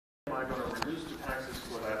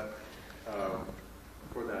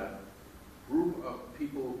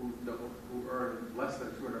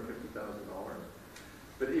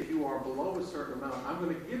below a certain amount, I'm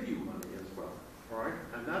going to give you money as well. All right?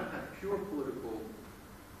 And that had pure political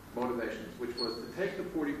motivations, which was to take the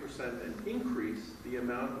 40% and increase the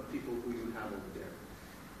amount of people who you have over there.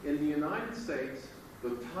 In the United States,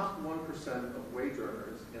 the top 1% of wage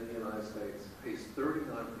earners in the United States pays 39%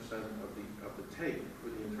 of the take for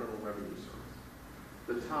the Internal Revenue Service.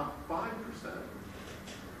 The top 5%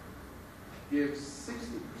 gives 60%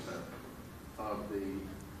 of the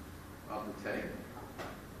take,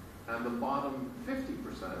 and the bottom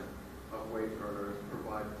 50% of wage earners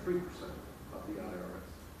provide 3% of the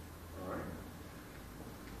IRS. All right?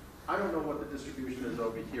 I don't know what the distribution is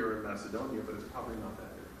over here in Macedonia, but it's probably not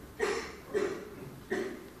that big. All right?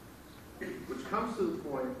 Which comes to the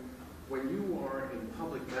point, when you are in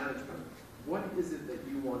public management, what is it that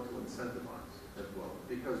you want to incentivize as well?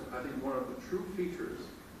 Because I think one of the true features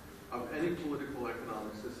of any political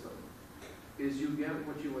economic system is you get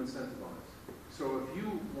what you incentivize. So if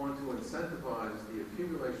you want to incentivize the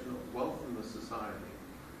accumulation of wealth in the society,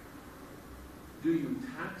 do you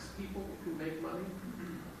tax people who make money,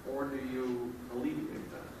 or do you alleviate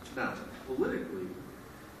that? Now, politically,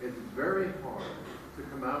 it's very hard to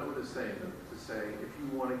come out with a statement to say, if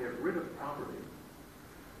you want to get rid of poverty,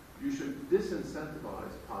 you should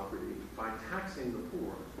disincentivize poverty by taxing the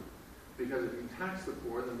poor. Because if you tax the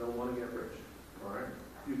poor, then they'll want to get rich. All right?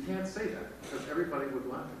 You can't say that, because everybody would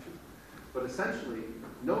laugh at you. But essentially,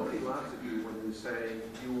 nobody laughs at you when you say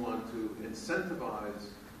you want to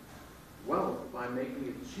incentivize wealth by making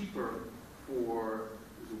it cheaper for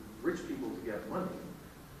rich people to get money.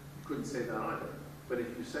 You couldn't say that either. But if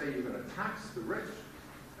you say you're going to tax the rich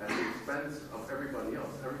at the expense of everybody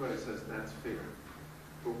else, everybody says that's fair.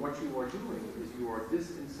 But what you are doing is you are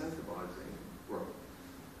disincentivizing growth.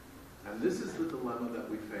 And this is the dilemma that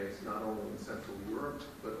we face not only in Central Europe,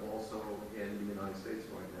 but also in the United States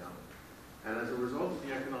right now. And as a result of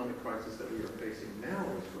the economic crisis that we are facing now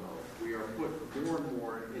as well, we are put more and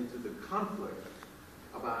more into the conflict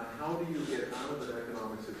about how do you get out of an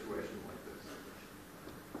economic situation like this.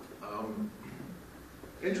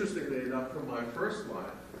 Interestingly enough, from my first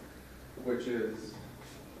slide, which is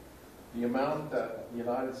the amount that the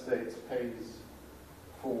United States pays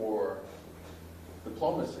for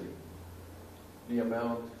diplomacy, the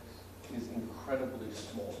amount is incredibly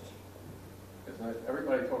small. Isn't it?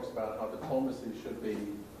 Everybody talks about how diplomacy should be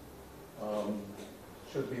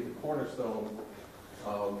the cornerstone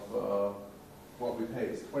of what we pay.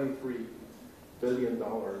 It's $23 billion,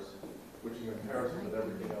 which in comparison with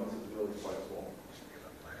everything else is really quite small.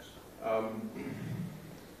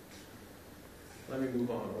 Let me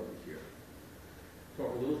move on over here.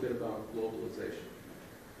 Talk a little bit about globalization.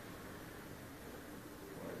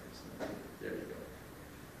 There you go.